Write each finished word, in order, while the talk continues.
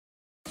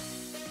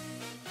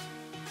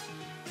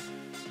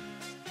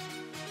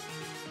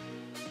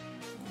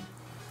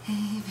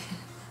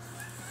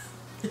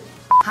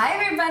Hi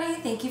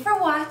everybody, thank you for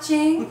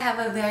watching. I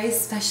have a very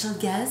special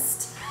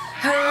guest,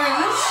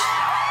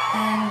 Hrush,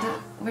 and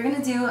we're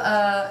gonna do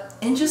a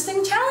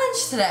interesting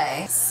challenge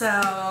today.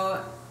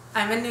 So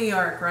I'm in New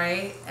York,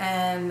 right?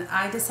 And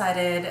I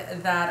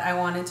decided that I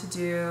wanted to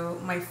do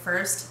my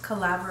first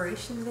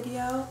collaboration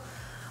video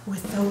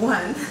with the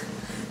one,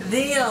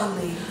 the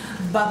only,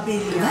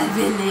 Bybel.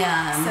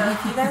 So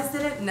if you guys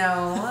didn't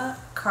know,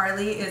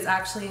 Carli is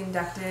actually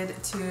inducted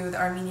to the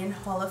Armenian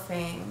Hall of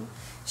Fame.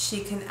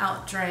 She can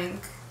outdrink.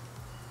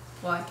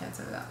 Well, I can't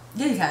say that.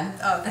 Yeah, you can.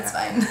 Oh, okay. That's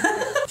fine.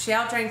 She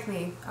outdrank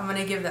me. I'm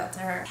gonna give that to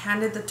her.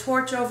 Handed the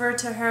torch over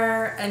to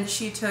her, and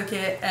she took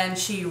it and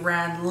she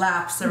ran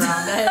laps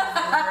around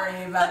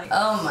everybody.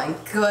 Oh my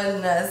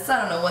goodness.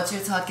 I don't know what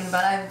you're talking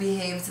about. I've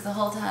behaved the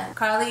whole time.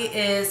 Carli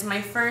is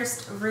my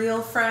first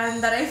real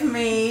friend that I've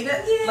made.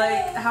 Yay.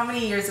 Like, how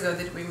many years ago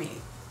did we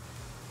meet?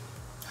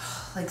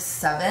 Like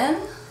 7?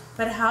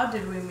 But how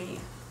did we meet?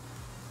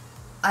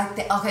 I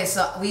think, okay,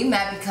 so we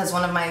met because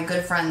one of my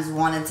good friends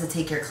wanted to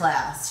take your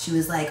class. She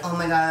was like, oh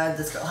my god,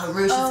 this girl,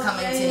 Hrush, is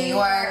coming to New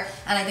York.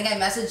 And I think I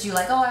messaged you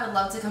like, oh, I would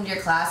love to come to your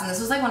class. And this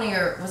was like one of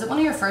your, was it one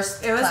of your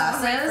first classes? It was one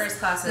of my first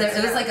classes,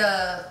 It was like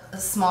a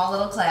small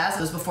little class.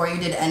 It was before you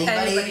did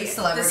anybody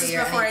celebrity this is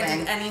or before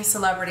anything. I did any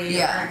celebrity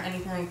or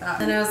anything like that.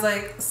 And I was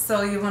like,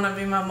 so you want to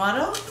be my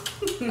model?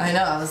 I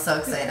know, I was so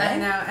excited. I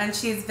know, and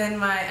she's been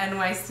my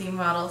NYC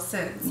model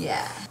since.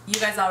 Yeah. You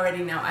guys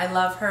already know, I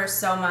love her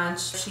so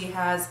much. She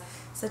has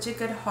such a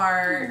good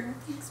heart,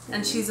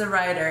 and she's a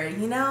writer,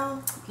 you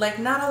know? Like,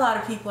 not a lot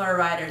of people are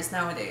writers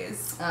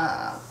nowadays.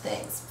 Oh,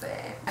 thanks,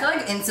 babe. I feel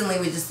like instantly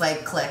we just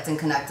like clicked and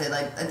connected.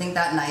 Like, I think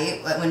that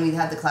night when we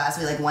had the class,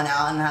 we like went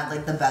out and had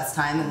like the best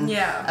time, and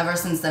ever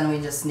since then we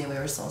just knew we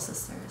were soul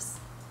sisters.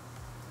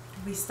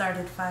 We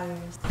started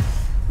fires.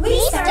 We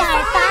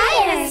start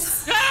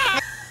fires!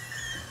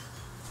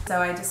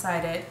 So I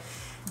decided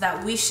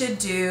that we should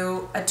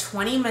do a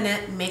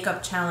 20-minute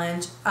makeup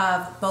challenge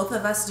of both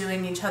of us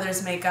doing each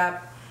other's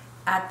makeup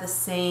at the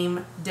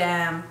same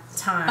damn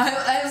time.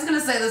 I was gonna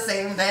say the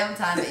same damn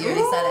time, but you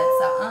already said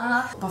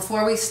it, so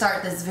Before we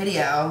start this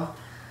video,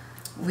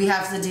 we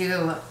have to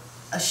do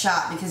a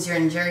shot because you're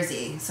in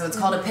Jersey. So it's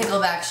called a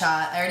pickleback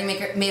shot. I already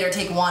made her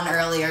take one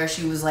earlier.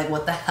 She was like,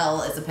 what the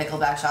hell is a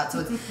pickleback shot? So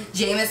it's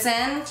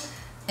Jameson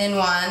in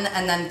one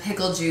and then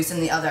pickle juice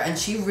in the other. And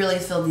she really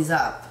filled these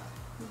up.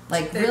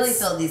 Like, really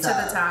filled these up.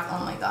 To the top.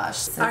 Oh my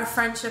gosh. Our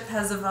friendship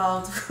has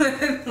evolved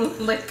with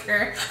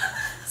liquor.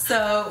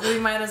 So we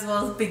might as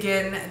well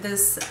begin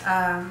this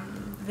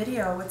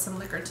video with some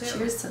liquor too.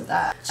 Cheers to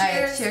that. Cheers. All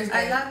right, cheers, babe.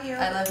 I love you.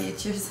 I love you.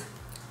 Cheers.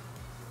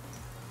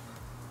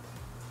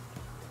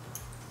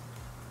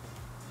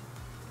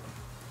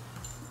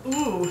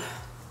 Ooh.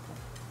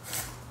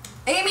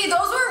 Amy,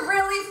 those were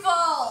really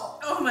full.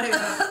 Oh my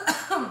god.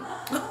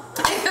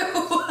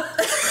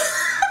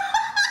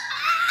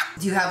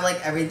 Do you have like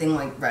everything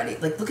like ready?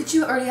 Like, look at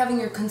you already having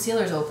your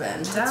concealers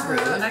open. That's rude.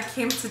 I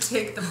came to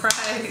take the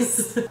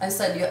prize. I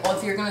said, well,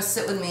 if you're gonna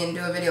sit with me and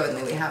do a video with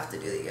me, we have to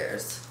do the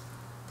ears.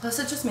 Plus,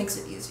 it just makes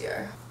it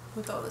easier.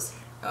 With all this.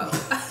 Oh.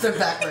 They're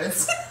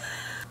backwards.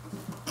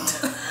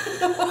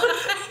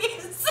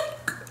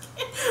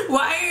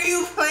 Why are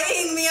you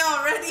playing me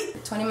already?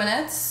 20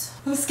 minutes?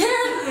 I'm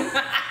scared.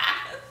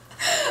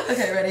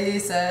 Okay, ready,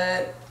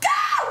 set, go!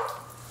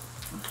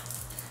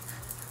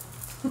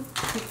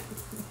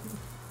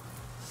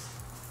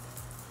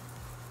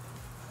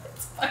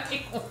 It's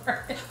fucking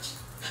orange.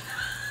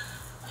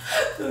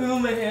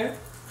 Move my hair.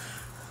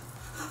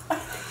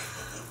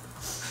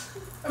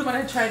 I'm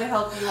gonna try to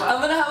help you out.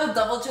 I'm gonna have a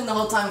double chin the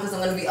whole time because I'm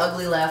gonna be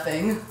ugly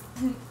laughing.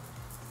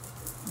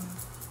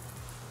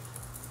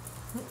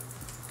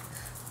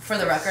 For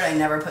the record, I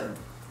never put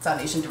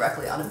foundation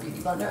directly on a beauty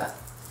blender,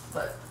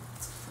 but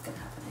it's fucking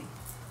happening.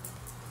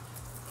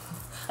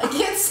 I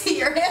can't see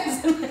your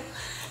hands in it.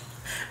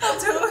 I'll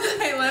do it with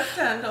my left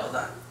hand, hold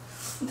on.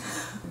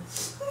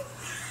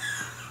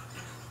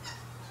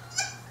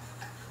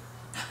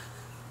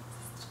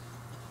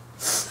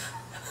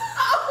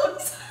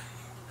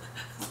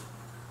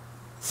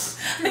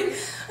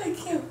 I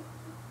can't.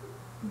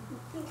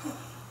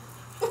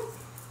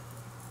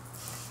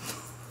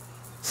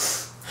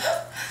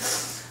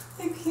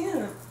 I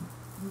can't.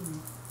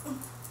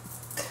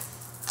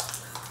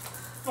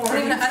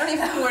 I don't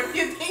even know Where do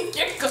you think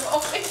you're going?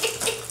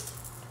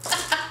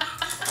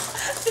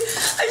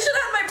 I should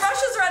have my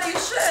brushes ready.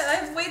 Shit, I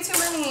have way too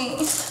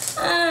many.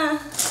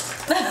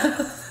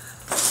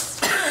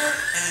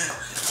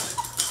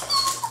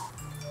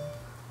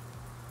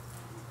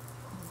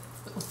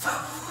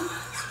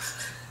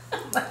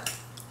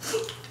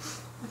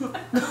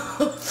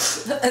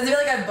 I feel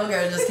like a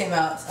booger just came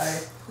out.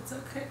 Sorry. It's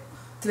okay.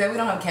 Too bad we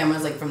don't have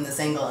cameras like from this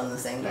angle and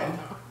this angle.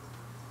 No.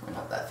 We're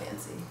not that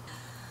fancy.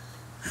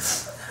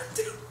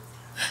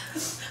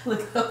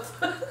 Look up.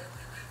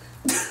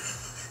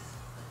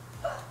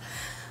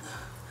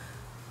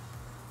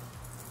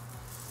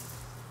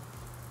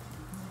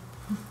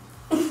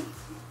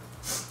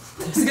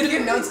 There's gonna be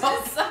no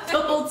talk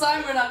the whole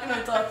time. We're not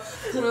gonna talk.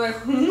 So we're like,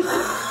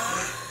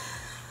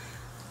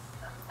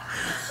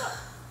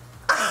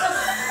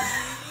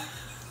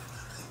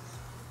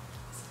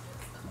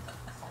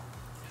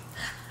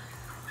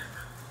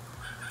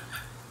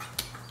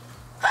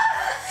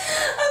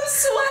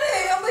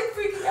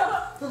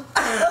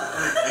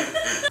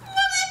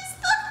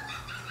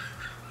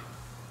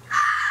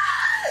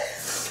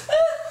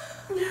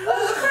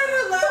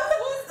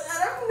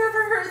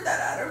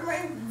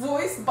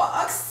 voice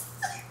box.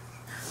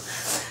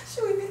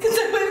 Should we make it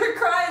that way we're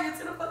crying? It's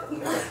gonna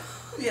fucking hurt.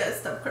 Yeah,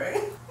 stop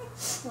crying.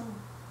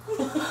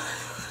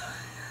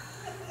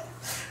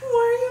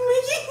 Why are you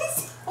making this?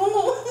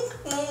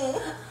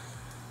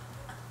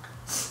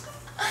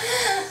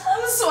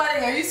 I'm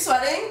sweating. Are you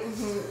sweating?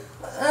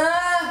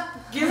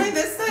 Give me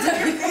this side of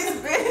your face,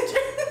 bitch.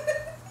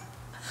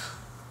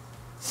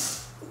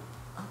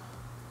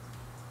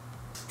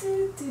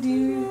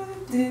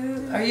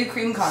 Are you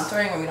cream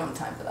contouring or we don't have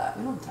time for that?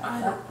 We don't have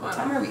time for that. What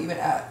time are we even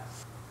at?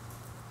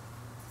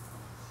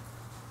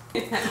 My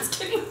hand's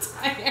getting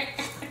tired.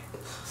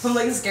 I'm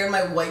like scared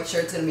my white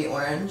shirt's gonna be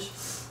orange.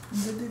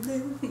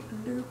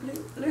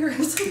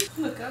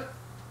 Look up.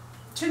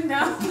 Chin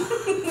down.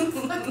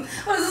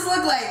 What does this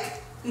look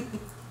like?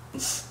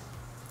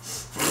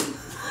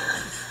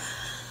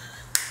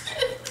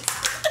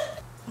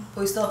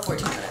 We still have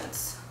 14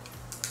 minutes.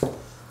 You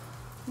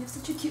have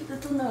such a cute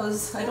little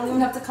nose. I don't even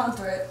have to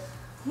contour it.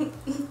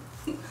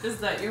 Is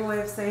that your way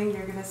of saying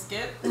you're gonna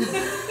skip?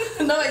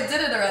 No, I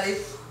did it already.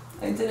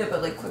 I did it,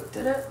 but like quick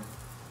did it.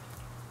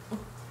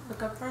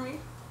 Look up for me.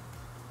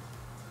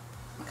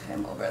 Okay,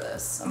 I'm over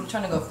this. I'm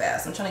trying to go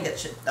fast. I'm trying to get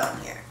shit done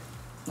here.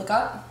 Look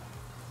up.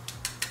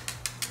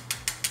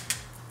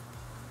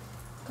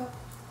 Look up.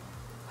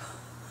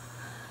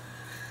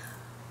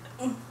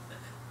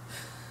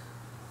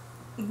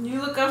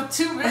 You look up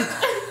too,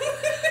 bitch.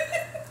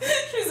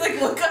 She's like,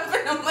 look up,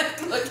 and I'm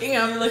like looking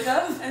up. You look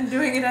up? And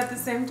doing it at the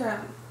same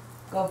time.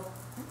 Go.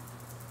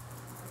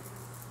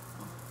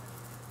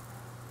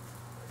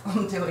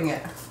 I'm doing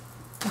it.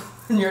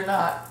 And you're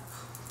not.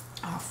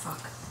 Oh,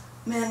 fuck.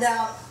 Man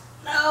down.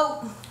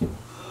 No.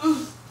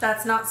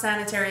 That's not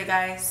sanitary,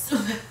 guys.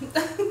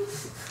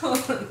 Oh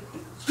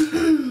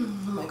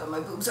my god, my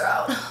boobs are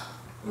out.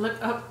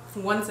 Look up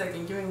for 1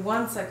 second. Give me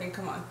 1 second.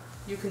 Come on.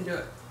 You can do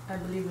it. I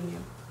believe in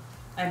you.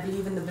 I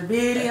believe in the Bybel.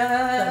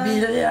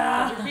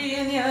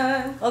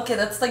 Okay,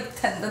 that's like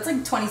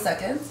 20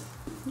 seconds.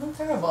 Not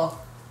terrible.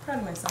 Proud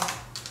of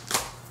myself.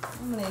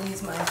 I'm gonna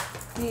use my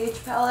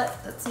DH palette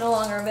that's no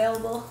longer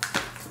available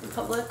to the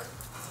public.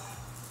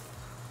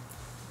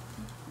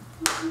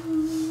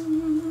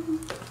 I'm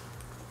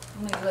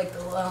gonna do like the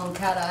little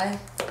cat eye.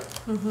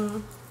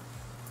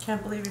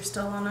 Can't believe you're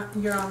still on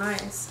your own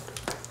eyes.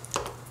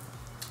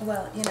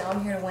 Well, you know,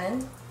 I'm here to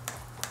win.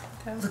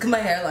 Okay. Look at my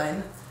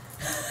hairline.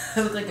 I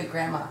look like a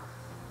grandma.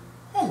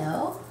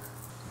 Hello.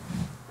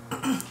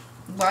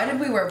 Why did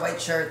we wear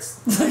white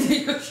shirts? Look at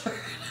your shirt.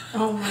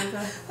 Oh my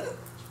god.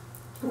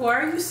 Why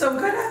are you so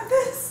good at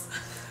this?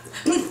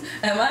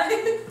 Am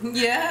I?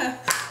 Yeah.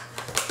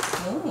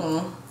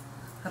 Oh.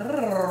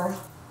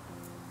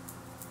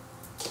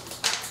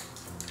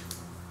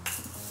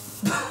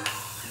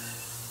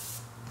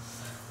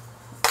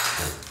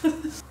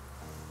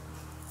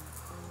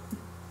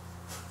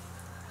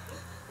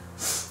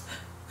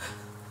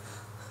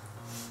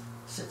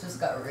 Shit just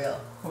got real.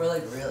 We're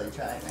like really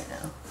trying right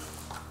now.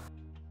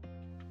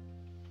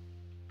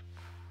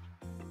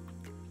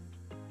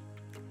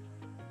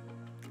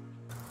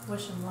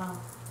 Wish him well.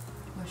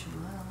 Wish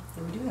him well.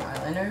 Are we doing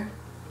eyeliner?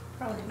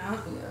 Probably not.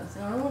 Yes. I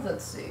don't know if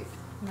that's safe.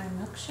 My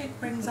milkshake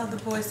brings all the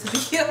boys to the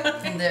yard.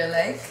 And they're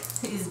like,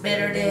 He's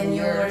better than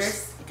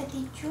yours. I can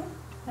teach you.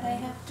 But I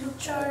have to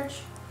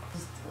charge.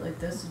 Just like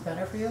this is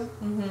better for you?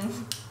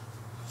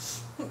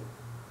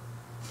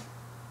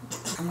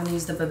 I'm gonna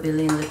use the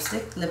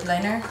Bybelian lip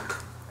liner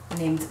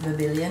named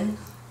Bybelian.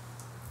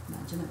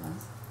 Imagine it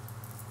was.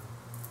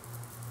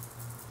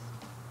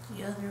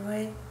 The other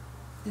way.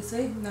 This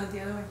way? No,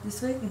 the other way.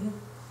 This way?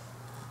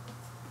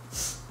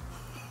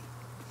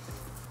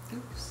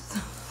 Oops.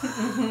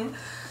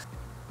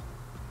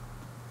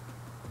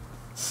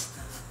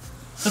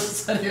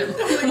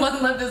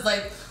 One lip is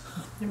like...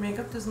 Your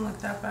makeup doesn't look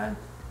that bad.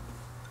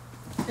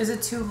 Is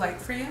it too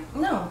light for you?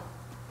 No.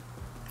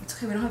 It's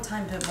okay, we don't have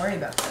time to worry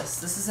about this.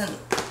 This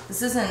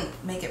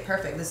isn't make it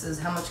perfect. This is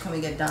how much can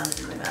we get done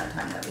in the amount of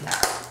time that we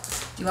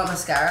have. Do you want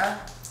mascara?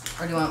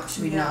 Or do you want,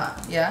 should we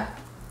not? Yeah?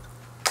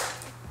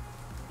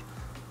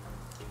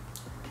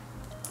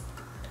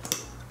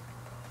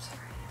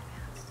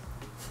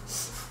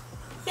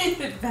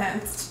 In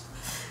advance.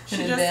 She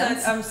In just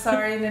advance? said, I'm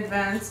sorry in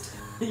advance.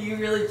 You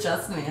really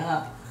trust me,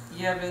 huh?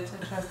 Yeah, bitch, I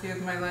trust you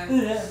with my life.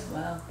 Yeah.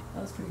 Wow,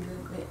 that was pretty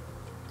good. Wait,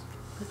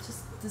 put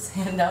just this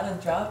hand down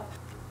and drop.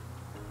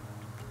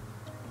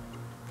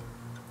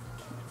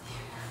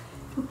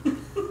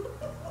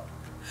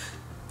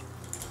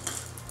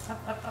 Up,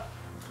 up, up.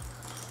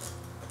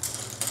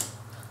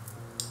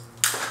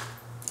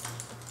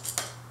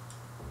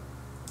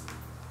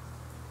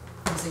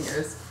 I'm seeing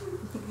yours.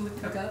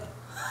 Look up.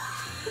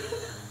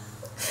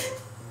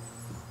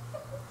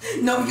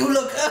 No, you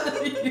look up.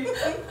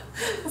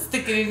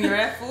 Stick it in your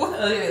apple.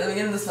 Okay, let me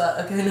get in the spot.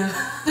 Okay, no.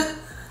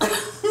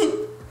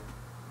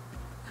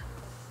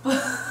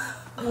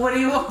 What do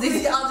you want?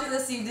 I'll do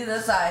this, you do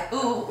this side. Ooh,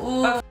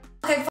 ooh.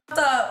 Okay, fucked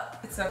up.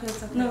 It's okay,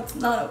 it's okay. No, it's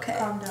not okay.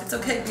 Calm down. It's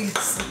okay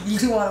because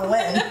you want to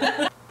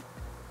win.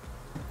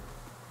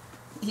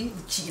 You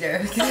cheater.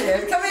 Come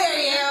here. Come here,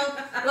 you.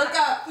 Look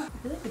up. I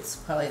feel like it's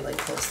probably like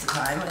close to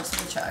time. I just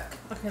want to check.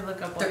 Okay,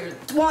 look up. 3,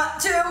 2,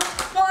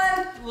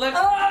 1. Look.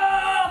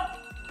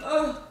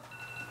 Oh.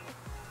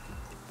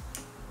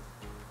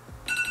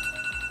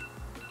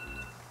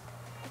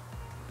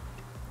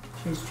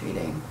 She's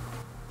cheating.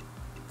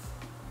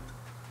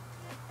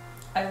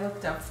 I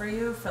looked up for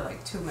you for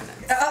like 2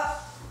 minutes.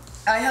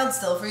 I held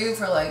still for you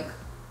for like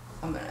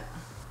a minute.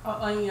 Oh,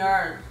 on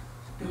your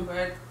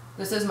stupid.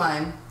 This is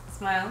mine.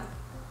 Smile.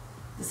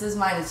 This is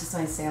mine. It's just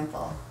my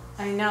sample.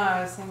 I know.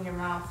 I was saying your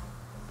mouth.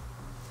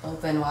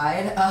 Open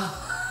wide. Oh.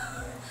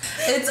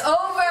 It's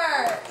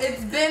over.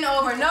 It's been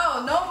over.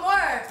 No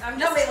more.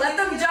 No, wait. Let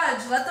them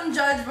judge. Let them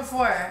judge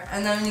before,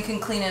 and then you can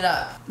clean it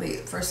up.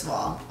 Wait. First of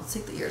all, let's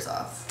take the ears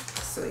off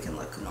so we can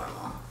look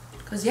normal.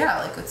 Cause yeah,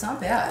 like it's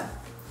not bad.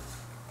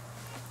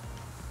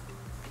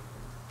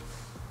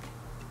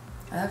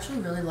 I actually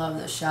really love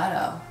this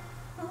shadow.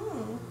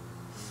 Oh.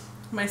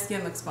 My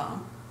skin looks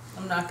bomb.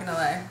 I'm not gonna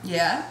lie.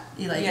 Yeah?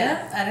 You like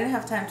it? I didn't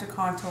have time to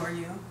contour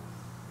you.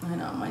 I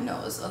know, my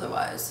nose,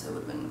 otherwise it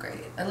would have been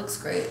great. It looks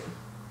great.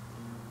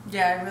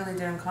 Yeah, I really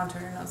didn't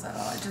contour your nose at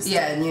all. I just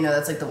and you know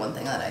that's like the one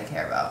thing that I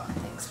care about.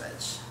 Thanks,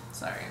 bitch.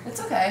 Sorry. It's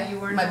okay. You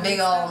were my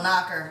big ol'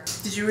 knocker.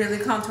 Did you really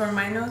contour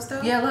my nose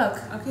though? Yeah, look.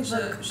 Okay,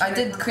 look. should I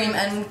did cream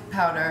and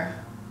powder.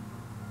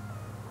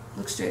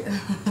 Look straight.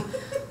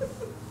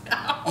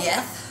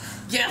 Yes.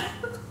 Yeah.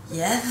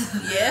 Yes.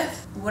 Yeah.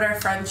 What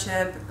our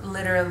friendship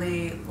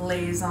literally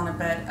lays on a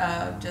bed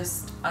of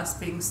just us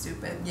being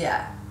stupid.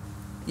 Yeah.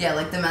 Yeah,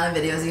 like the amount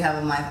of videos you have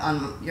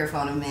on your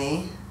phone of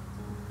me.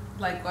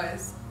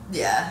 Likewise.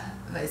 Yeah,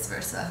 vice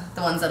versa.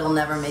 The ones that'll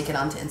never make it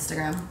onto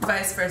Instagram.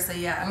 Vice versa,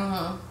 yeah.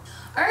 Mm-hmm.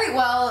 All right,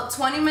 well,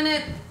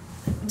 20-minute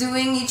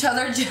doing each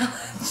other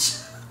challenge.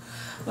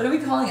 What are we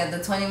calling it? The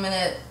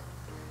 20-minute.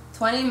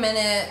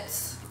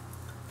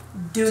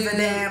 Do the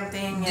damn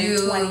thing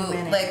in 20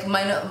 minutes.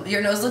 Like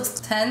your nose looks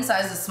 10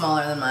 sizes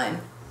smaller than mine.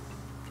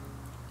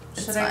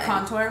 Should I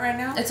contour it right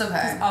now? It's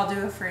okay. I'll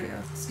do it for you.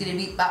 Skitty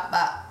beep bop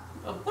bop.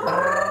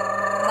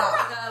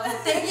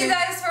 Thank you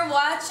guys for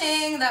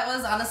watching. That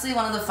was honestly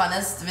one of the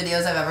funnest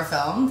videos I've ever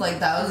filmed. Like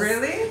that was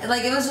really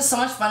like it was just so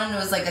much fun, and it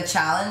was like a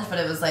challenge, but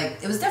it was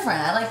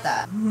different. I like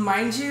that.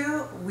 Mind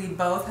you, we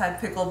both had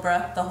pickle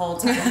breath the whole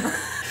time. All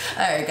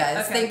right,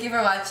 guys. Okay. Thank you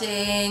for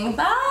watching.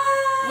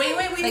 Bye.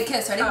 Wait.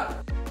 Kiss. Ready?